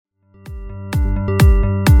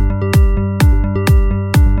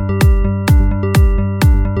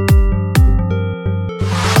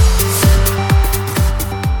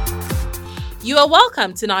You're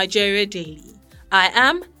welcome to Nigeria Daily. I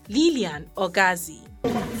am Lilian Ogazi.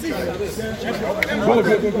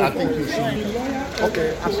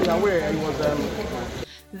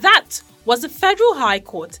 That was the Federal High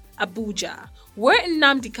Court, Abuja, where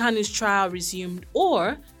Nnamdi Kanu's trial resumed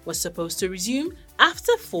or was supposed to resume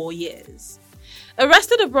after 4 years.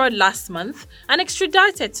 Arrested abroad last month and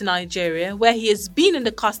extradited to Nigeria, where he has been in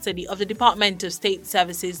the custody of the Department of State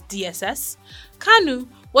Services (DSS), Kanu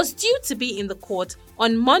was due to be in the court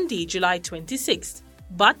on Monday, July 26th,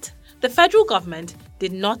 but the federal government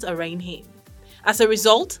did not arraign him. As a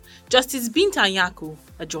result, Justice Binta Nyako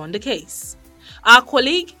adjourned the case. Our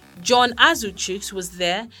colleague John Azuchuk was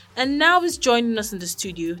there and now is joining us in the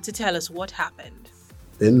studio to tell us what happened.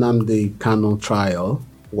 The Nnamdi Kanu trial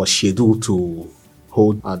was scheduled to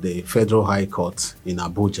hold at the Federal High Court in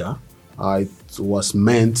Abuja. It was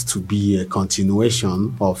meant to be a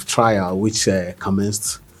continuation of trial which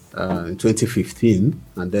commenced in 2015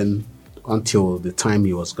 and then until the time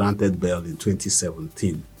he was granted bail in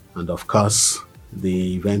 2017. And of course,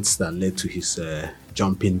 the events that led to his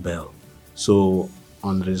jumping bail. So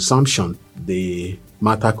on resumption, the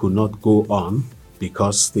matter could not go on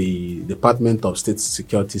because the Department of State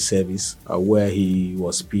Security Service, where he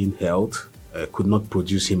was being held, could not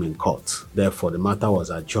produce him in court. Therefore, the matter was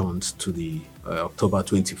adjourned to the October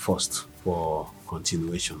 21st for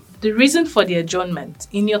continuation. The reason for the adjournment,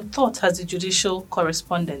 in your thought as a judicial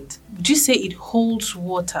correspondent, would you say it holds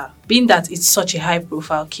water, being that it's such a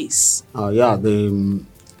high-profile case? The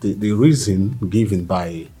reason given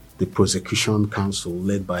by the prosecution counsel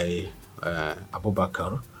led by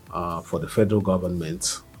Abubakar for the federal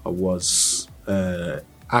government was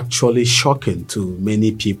actually shocking to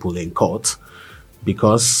many people in court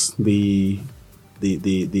because the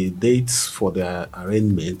date for the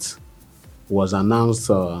arraignment was announced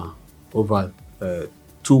over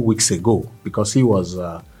 2 weeks ago because he was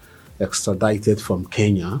extradited from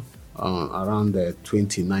Kenya around the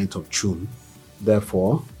 29th of June.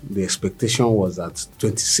 Therefore, the expectation was that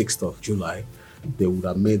 26th of July, they would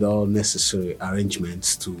have made all necessary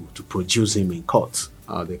arrangements to produce him in court,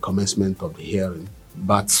 the commencement of the hearing.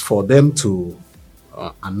 But for them to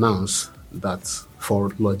announce that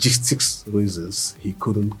for logistics reasons, he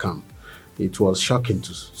couldn't come, it was shocking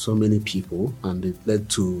to so many people, and it led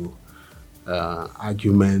to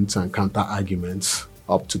arguments and counter-arguments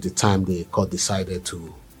up to the time the court decided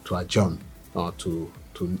to adjourn or to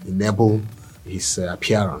enable his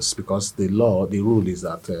appearance, because the rule is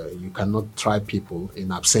that you cannot try people in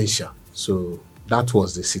absentia. So that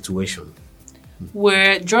was the situation.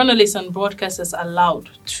 Were journalists and broadcasters allowed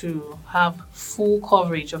to have full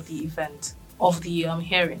coverage of the event, of the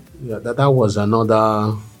hearing? Yeah, that was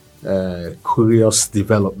another curious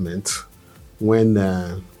development when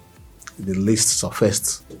the list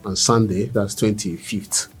surfaced on Sunday, that's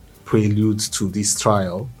 25th, prelude to this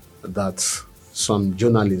trial, that some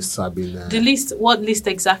journalists have been... the list, what list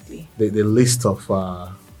exactly? The list of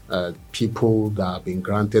people that have been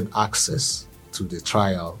granted access to the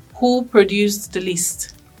trial. Who produced the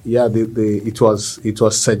list? Yeah, it was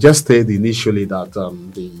suggested initially that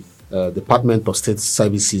the Department of State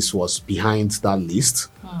Services was behind that list.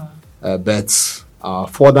 But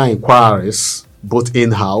further inquiries, both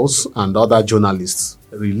in-house and other journalists,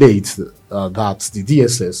 relate that the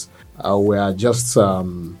DSS were just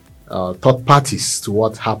third parties to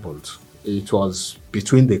what happened. It was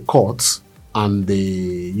between the courts and the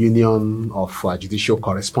Union of Judicial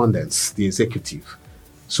Correspondents, the executive.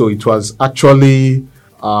 So it was actually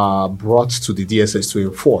brought to the DSS to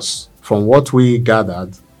enforce. From what we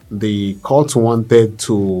gathered, the court wanted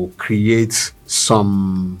to create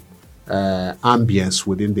some ambience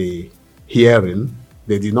within the hearing.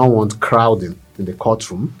 They did not want crowding in the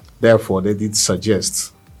courtroom. Therefore, they did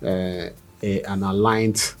suggest an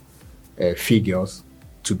aligned figures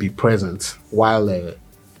to be present while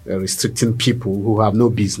restricting people who have no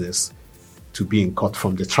business to be in court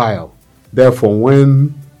from the trial. Therefore,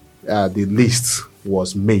 when the list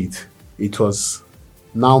was made, it was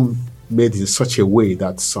now made in such a way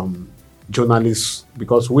that some journalists,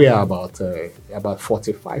 because we are about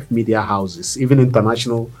 45 media houses, even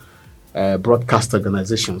international broadcast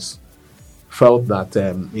organizations, felt that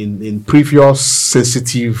in previous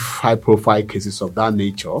sensitive, high-profile cases of that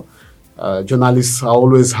nature, journalists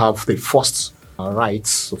always have the first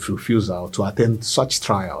rights of refusal to attend such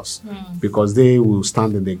trials because they will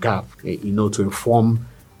stand in the gap, to inform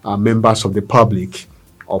members of the public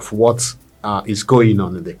of what is going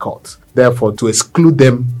on in the court. Therefore, to exclude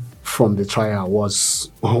them from the trial was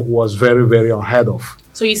very, very unheard of.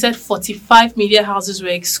 So you said 45 media houses were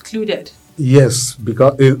excluded? Yes,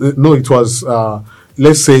 because it was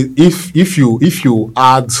let's say if you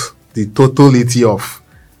add the totality of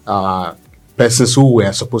persons who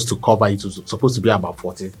were supposed to cover it, was supposed to be about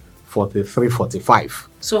 43, 45.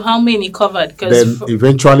 So how many covered? Then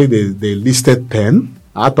eventually they listed 10.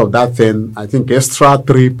 Out of that 10, I think extra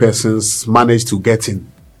 3 persons managed to get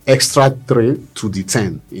in. Extra 3 to the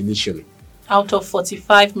 10 initially. Out of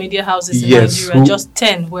 45 media houses in Yes, Nigeria, just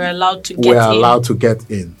 10 were allowed to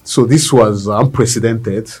get in. So this was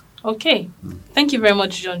unprecedented. Okay. Thank you very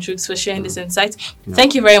much, John Chooks, for sharing this insight.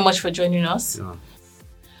 Thank you very much for joining us.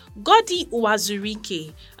 Godi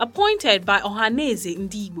Uwazurike, appointed by Ohaneze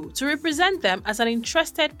Ndigbo to represent them as an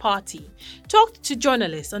interested party, talked to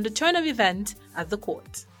journalists on the turn of events at the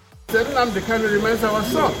court. Nnamdi Kanu remains our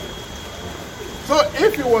son. So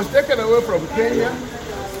if he was taken away from Kenya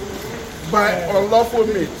by unlawful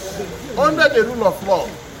means, under the rule of law,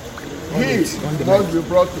 he must be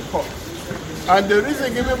brought to court. And the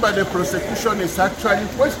reason given by the prosecution is actually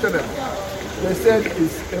questionable. They said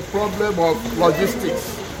it's a problem of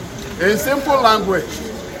logistics. In simple language,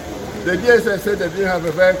 the DSS said they didn't have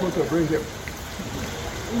a vehicle to bring him.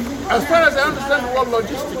 As far as I understand the word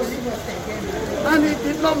logistics, and it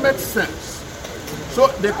did not make sense. So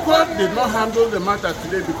the court did not handle the matter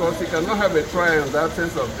today because he cannot have a trial in the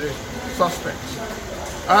absence of the suspect.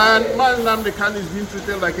 And Nnamdi Kanu is being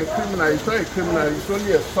treated like a criminal. He's not a criminal, he's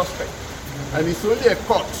only a suspect. And it's only a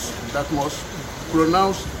court that must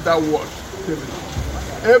pronounce that word, criminal.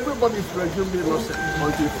 Everybody is presumed innocent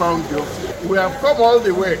until found guilty. We have come all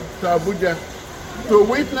the way to Abuja to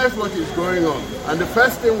witness what is going on. And the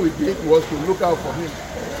first thing we did was to look out for him.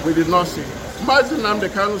 We did not see him. Nnamdi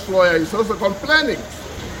Kanu's lawyer is also complaining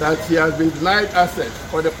that he has been denied access.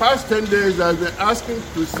 For the past 10 days, he has been asking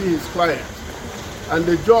to see his client. And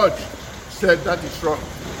the judge said that is wrong.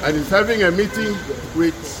 And he's having a meeting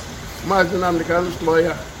with Nnamdi Kanu's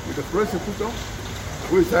lawyer, with the prosecutor,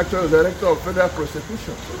 who is actually the director of federal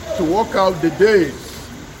prosecution, to work out the days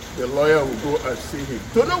the lawyer will go and see him,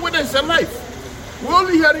 to know whether it's alive. We're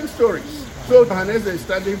only hearing stories. So Ohaneze is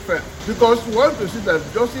standing firm because we want to see that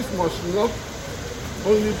justice must not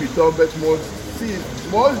only be done, but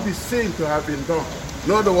must be seen to have been done.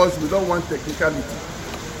 In other words, we don't want technicality.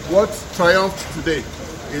 What triumphed today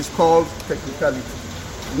is called technicality,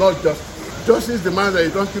 not justice. Justice demands that you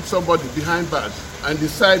don't keep somebody behind bars and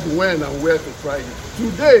decide when and where to try it.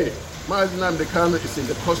 Today, Nnamdi Kanu is in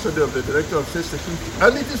the custody of the Director of State Security,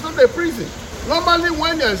 and it is not a prison. Normally,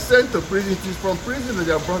 when they are sent to prison, it is from prison that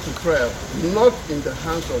they are brought to trial, not in the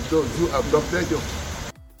hands of those who abducted you.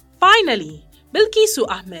 Finally, Bilkisu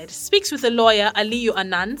Ahmed speaks with the lawyer Aliyu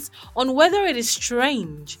Anans on whether it is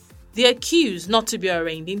strange the accused not to be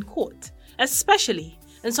arraigned in court, especially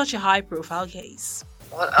in such a high-profile case.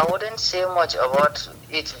 Well, I wouldn't say much about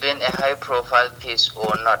it being a high-profile case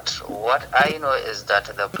or not. What I know is that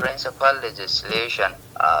the principal legislation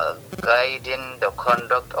guiding the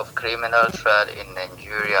conduct of criminal trial in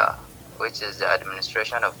Nigeria, which is the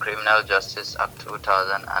Administration of Criminal Justice Act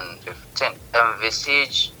 2015,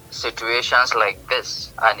 envisage situations like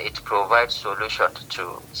this, and it provides solutions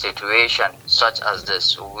to situations such as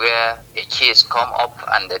this, where a case come up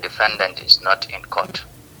and the defendant is not in court.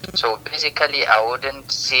 So basically, I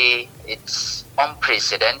wouldn't say it's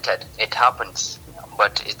unprecedented. It happens,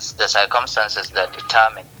 but it's the circumstances that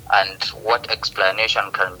determine and what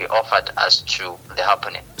explanation can be offered as to the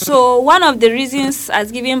happening. So one of the reasons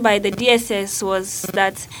as given by the DSS was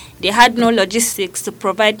that they had no logistics to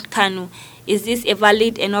provide Kanu. Is this a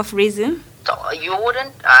valid enough reason? You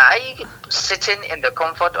wouldn't, I sitting in the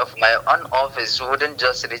comfort of my own office wouldn't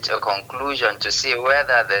just reach a conclusion to see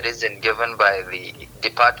whether the reason given by the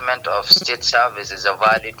Department of State Service is a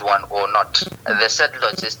valid one or not. They said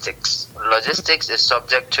logistics. Logistics is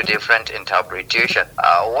subject to different interpretation.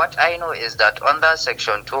 What I know is that under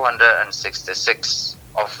Section 266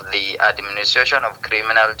 of the Administration of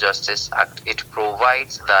Criminal Justice Act, it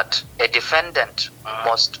provides that a defendant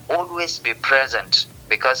must always be present,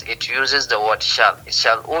 because it uses the word shall. It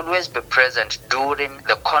shall always be present during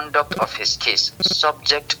the conduct of his case,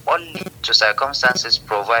 subject only to circumstances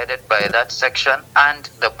provided by that section and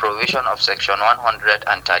the provision of Section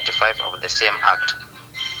 135 of the same Act,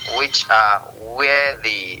 which are where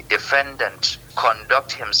the defendant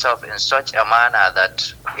conduct himself in such a manner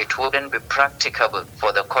that it wouldn't be practicable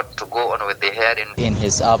for the court to go on with the hearing in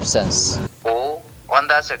his absence. Or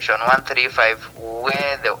under Section 135,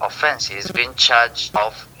 where the offense is being charged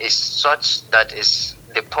of is such that is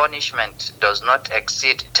the punishment does not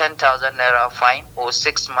exceed 10,000 naira fine or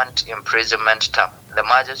 6-month imprisonment term, the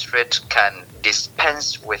magistrate can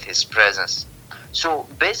dispense with his presence. So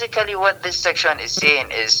basically what this section is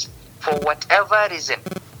saying is, for whatever reason,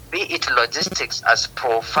 be it logistics as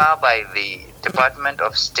profiled by the Department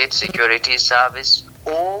of State Security Service,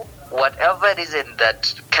 or whatever reason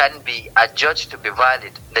that can be adjudged to be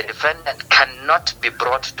valid, the defendant cannot be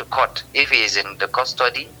brought to court if he is in the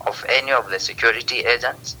custody of any of the security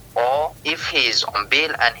agents, or if he is on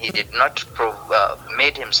bail and he did not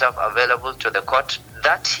made himself available to the court.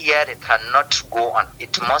 That hearing cannot go on.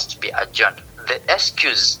 It must be adjourned. The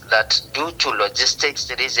excuse that due to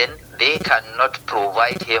logistics reason they cannot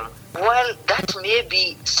provide him, well, that may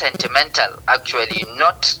be sentimental, actually,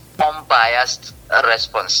 not unbiased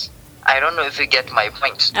response. I don't know if you get my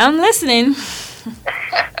point. I'm listening.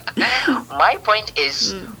 My point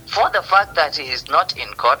is, for the fact that he is not in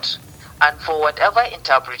court, and for whatever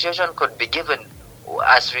interpretation could be given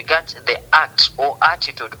as regards the act or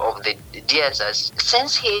attitude of the DSS,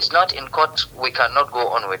 since he is not in court, we cannot go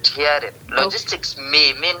on with hearing. Logistics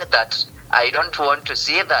may mean that, I don't want to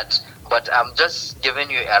say that, but I'm just giving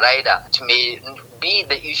you a rider. It may be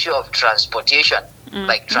the issue of transportation,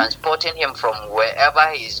 like transporting him from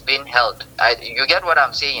wherever he's being held. You get what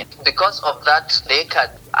I'm saying? Because of that, they can,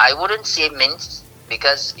 I wouldn't say mince,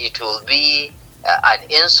 because it will be an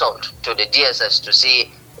insult to the DSS to say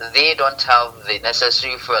they don't have the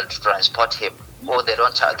necessary fuel to transport him, or they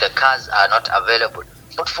don't have, the cars are not available.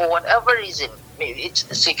 But for whatever reason,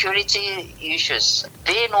 it's security issues.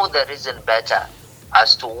 They know the reason better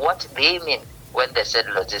as to what they mean when they said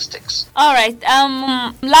logistics. All right.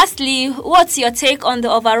 Lastly, what's your take on the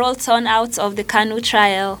overall turnout of the Kanu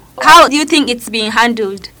trial? How do you think it's being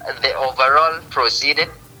handled? The overall proceeding?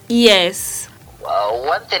 Yes.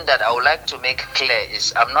 One thing that I would like to make clear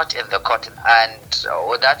is I'm not in the court, and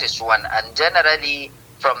that is one. And generally,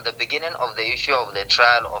 from the beginning of the issue of the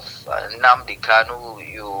trial of Nnamdi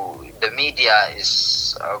Kanu, the media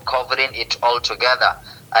is covering it all together.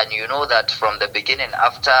 And you know that from the beginning,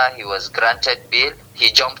 after he was granted bail,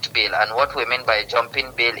 he jumped bail. And what we mean by jumping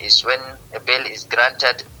bail is when a bail is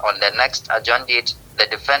granted on the next adjourned date, the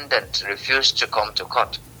defendant refused to come to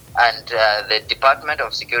court. And the Department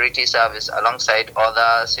of Security Service, alongside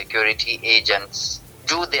other security agents,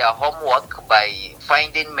 do their homework by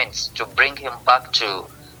finding means to bring him back to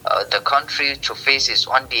the country to face his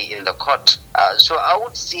own day in the court. So I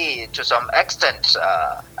would say to some extent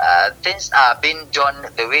things are being done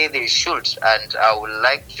the way they should, and I would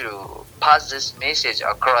like to pass this message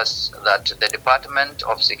across that the Department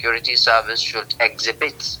of Security Service should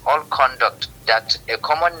exhibit all conduct that a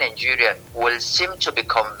common Nigerian will seem to be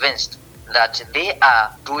convinced that they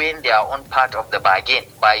are doing their own part of the bargain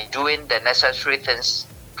by doing the necessary things,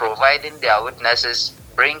 providing their witnesses,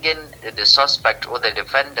 bringing the suspect or the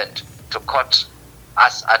defendant to court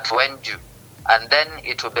as at when due. And then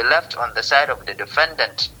it will be left on the side of the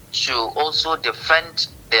defendant to also defend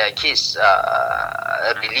their case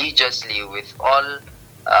religiously with all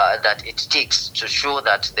that it takes to show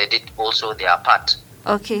that they did also their part.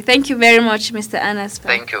 Okay, thank you very much, Mr. Anas.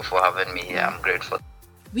 Thank you for having me here. I'm grateful.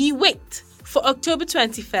 We wait for October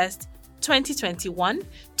 21st, 2021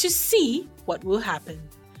 to see what will happen.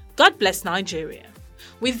 God bless Nigeria.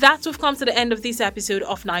 With that, we've come to the end of this episode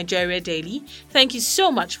of Nigeria Daily. Thank you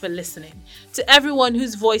so much for listening. To everyone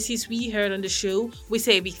whose voices we heard on the show, we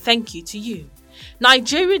say a big thank you to you.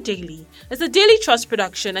 Nigeria Daily is a Daily Trust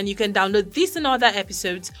production, and you can download this and other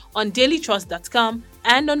episodes on dailytrust.com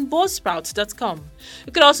and on buzzsprout.com.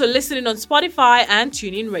 You can also listen in on Spotify and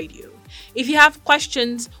TuneIn Radio. If you have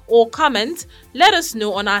questions or comments, let us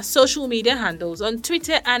know on our social media handles on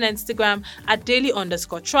Twitter and Instagram at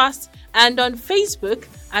daily_trust and on Facebook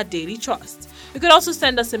at Daily Trust. You can also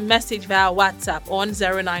send us a message via WhatsApp on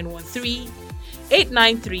 0913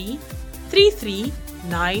 893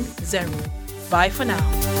 3390. Bye for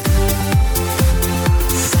now.